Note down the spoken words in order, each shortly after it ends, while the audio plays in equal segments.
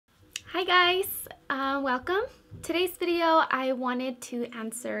Hi guys, welcome. Today's video I wanted to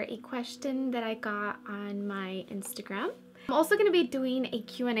answer a question that I got on my Instagram. I'm also going to be doing a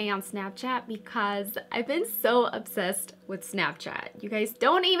Q&A on Snapchat because I've been so obsessed with Snapchat. You guys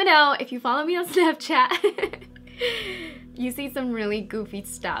don't even know if you follow me on Snapchat. You see some really goofy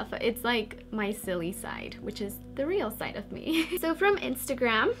stuff. It's like my silly side, which is the real side of me. So from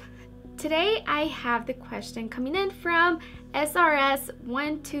Instagram, today I have the question coming in from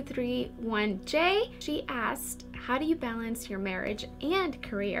SRS1231J. She asked, how do you balance your marriage and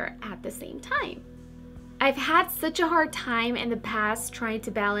career at the same time? I've had such a hard time in the past trying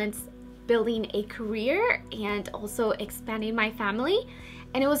to balance building a career and also expanding my family.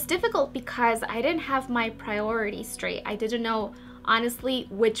 And it was difficult because I didn't have my priorities straight. I didn't know, honestly,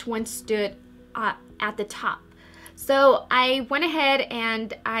 which one stood at the top. So I went ahead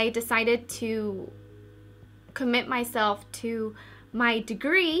and I decided to commit myself to my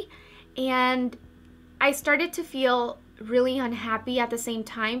degree, and I started to feel really unhappy at the same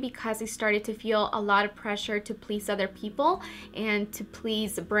time because I started to feel a lot of pressure to please other people and to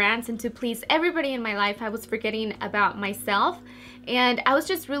please brands and to please everybody in my life. I was forgetting about myself, and I was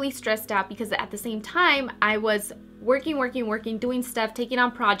just really stressed out because at the same time I was working, doing stuff, taking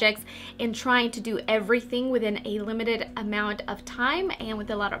on projects, and trying to do everything within a limited amount of time and with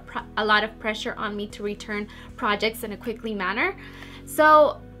a lot of pressure on me to return projects in a quickly manner.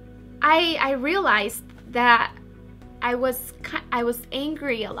 So I realized that I was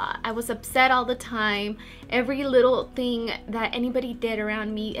angry a lot. I was upset all the time. Every little thing that anybody did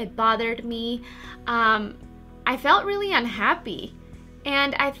around me, it bothered me. I felt really unhappy.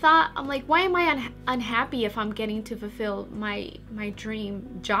 And I thought, I'm like, why am I unhappy if I'm getting to fulfill my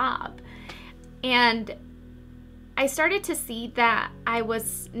dream job? And I started to see that I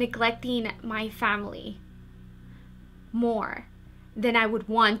was neglecting my family more than I would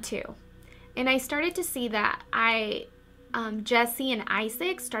want to. And I started to see that Jesse and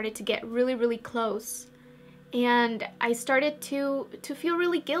Isaac started to get really close. And I started to feel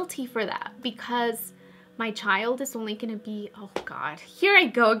really guilty for that because my child is only gonna be, oh God, here I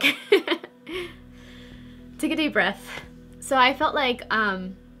go again. Take a deep breath. So I felt like,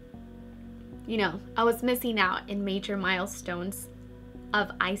 you know, I was missing out in major milestones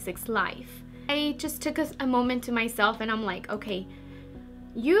of Isaac's life. I just took a moment to myself and I'm like, okay,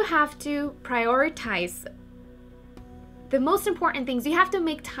 you have to prioritize the most important things. You have to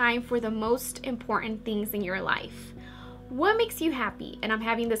make time for the most important things in your life. What makes you happy? And I'm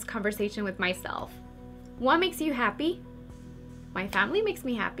having this conversation with myself. What makes you happy? My family makes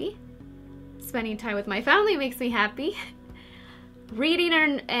me happy. Spending time with my family makes me happy. Reading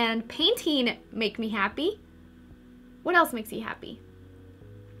and painting make me happy. What else makes you happy?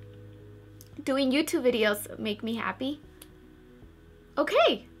 Doing YouTube videos make me happy.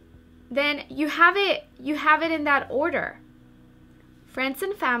 Okay, then you have it in that order. Friends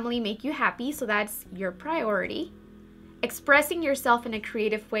and family make you happy, so that's your priority. Expressing yourself in a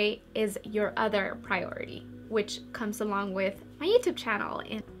creative way is your other priority, which comes along with my YouTube channel.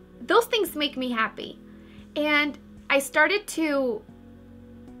 And those things make me happy. And I started to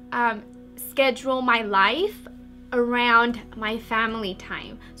schedule my life around my family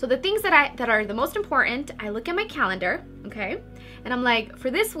time. So the things that are the most important, I look at my calendar, okay? And I'm like,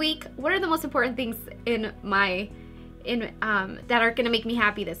 for this week, what are the most important things that are gonna make me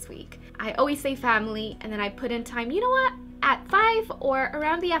happy this week? I always say family, and then I put in time, you know what? At 5 or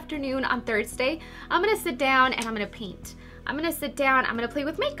around the afternoon on Thursday, I'm gonna sit down and I'm gonna paint. I'm gonna sit down, I'm gonna play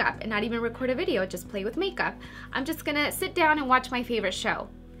with makeup and not even record a video, just play with makeup. I'm just gonna sit down and watch my favorite show.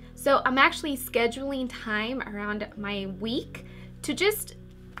 So I'm actually scheduling time around my week to just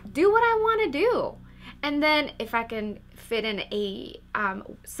do what I wanna do. And then if I can fit in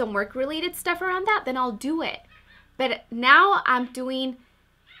some work-related stuff around that, then I'll do it. But now I'm doing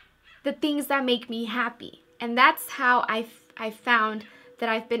the things that make me happy. And that's how I found that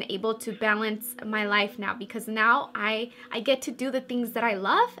I've been able to balance my life now, because now I get to do the things that I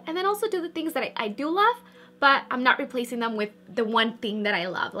love and then also do the things that I do love, but I'm not replacing them with the one thing that I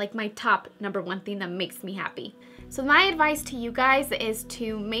love, like my top #1 thing that makes me happy. So my advice to you guys is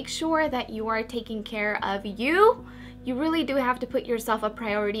to make sure that you are taking care of you. You really do have to put yourself a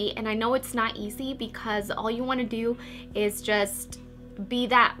priority, and I know it's not easy because all you want to do is just be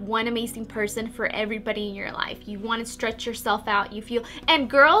that one amazing person for everybody in your life. You want to stretch yourself out. You feel, and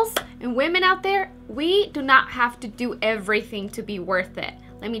girls and women out there, we do not have to do everything to be worth it.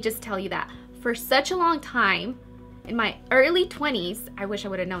 Let me just tell you that. For such a long time, in my early 20s, I wish I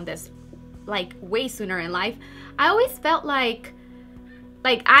would have known this like way sooner in life, I always felt like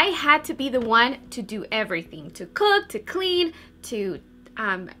I had to be the one to do everything, to cook, to clean, to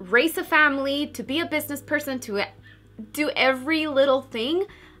raise a family, to be a business person, to do every little thing,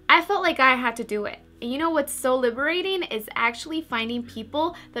 I felt like I had to do it. And you know what's so liberating is actually finding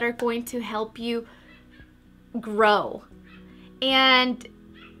people that are going to help you grow. And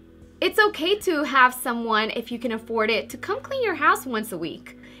it's okay to have someone, if you can afford it, to come clean your house once a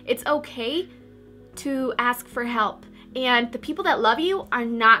week. It's okay to ask for help. And the people that love you are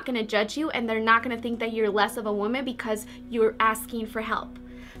not going to judge you, and they're not going to think that you're less of a woman because you're asking for help.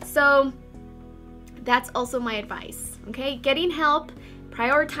 So that's also my advice, okay? Getting help,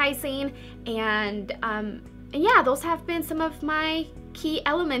 prioritizing, and yeah, those have been some of my key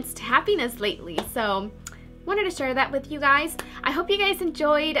elements to happiness lately. So wanted to share that with you guys. I hope you guys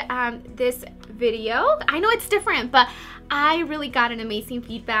enjoyed this video. I know it's different, but I really got an amazing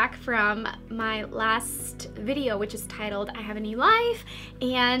feedback from my last video, which is titled I Have a New Life,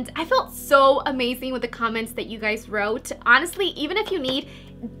 and I felt so amazing with the comments that you guys wrote. Honestly, even if you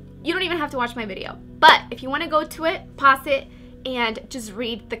don't even have to watch my video, but if you want to go to it, pause it, and just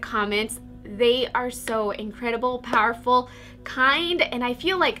read the comments. They are so incredible, powerful, kind, and I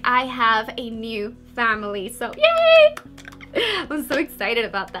feel like I have a new family. So yay! I'm so excited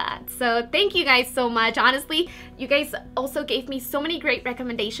about that. So thank you guys so much. Honestly, you guys also gave me so many great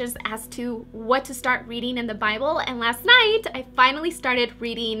recommendations as to what to start reading in the Bible. And last night, I finally started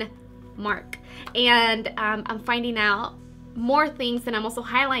reading Mark. And I'm finding out more things, and I'm also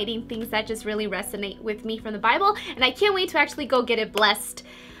highlighting things that just really resonate with me from the Bible. And I can't wait to actually go get it blessed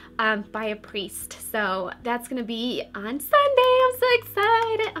by a priest. So that's gonna be on Sunday. I'm so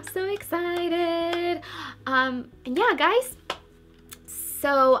excited. I'm so excited. And yeah, guys,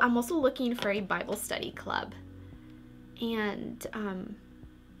 so I'm also looking for a Bible study club and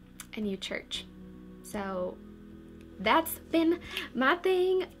a new church. So that's been my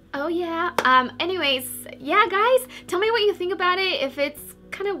thing. Oh yeah. Anyways, yeah, guys, tell me what you think about it. If it's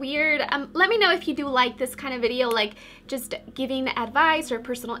kind of weird, let me know if you do like this kind of video, like just giving advice or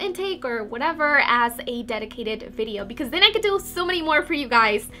personal intake or whatever as a dedicated video, because then I could do so many more for you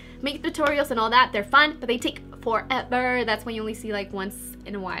guys. Make tutorials and all that. They're fun, but they take forever. That's when you only see, like, once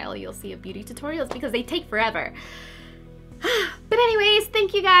in a while you'll see a beauty tutorials, because they take forever. But anyways,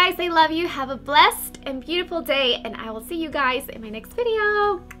 thank you guys. I love you. Have a blessed and beautiful day, and I will see you guys in my next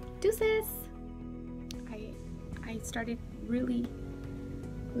video. Deuces. I started really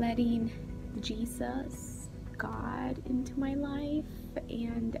letting Jesus, God, into my life,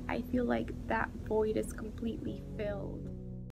 and I feel like that void is completely filled.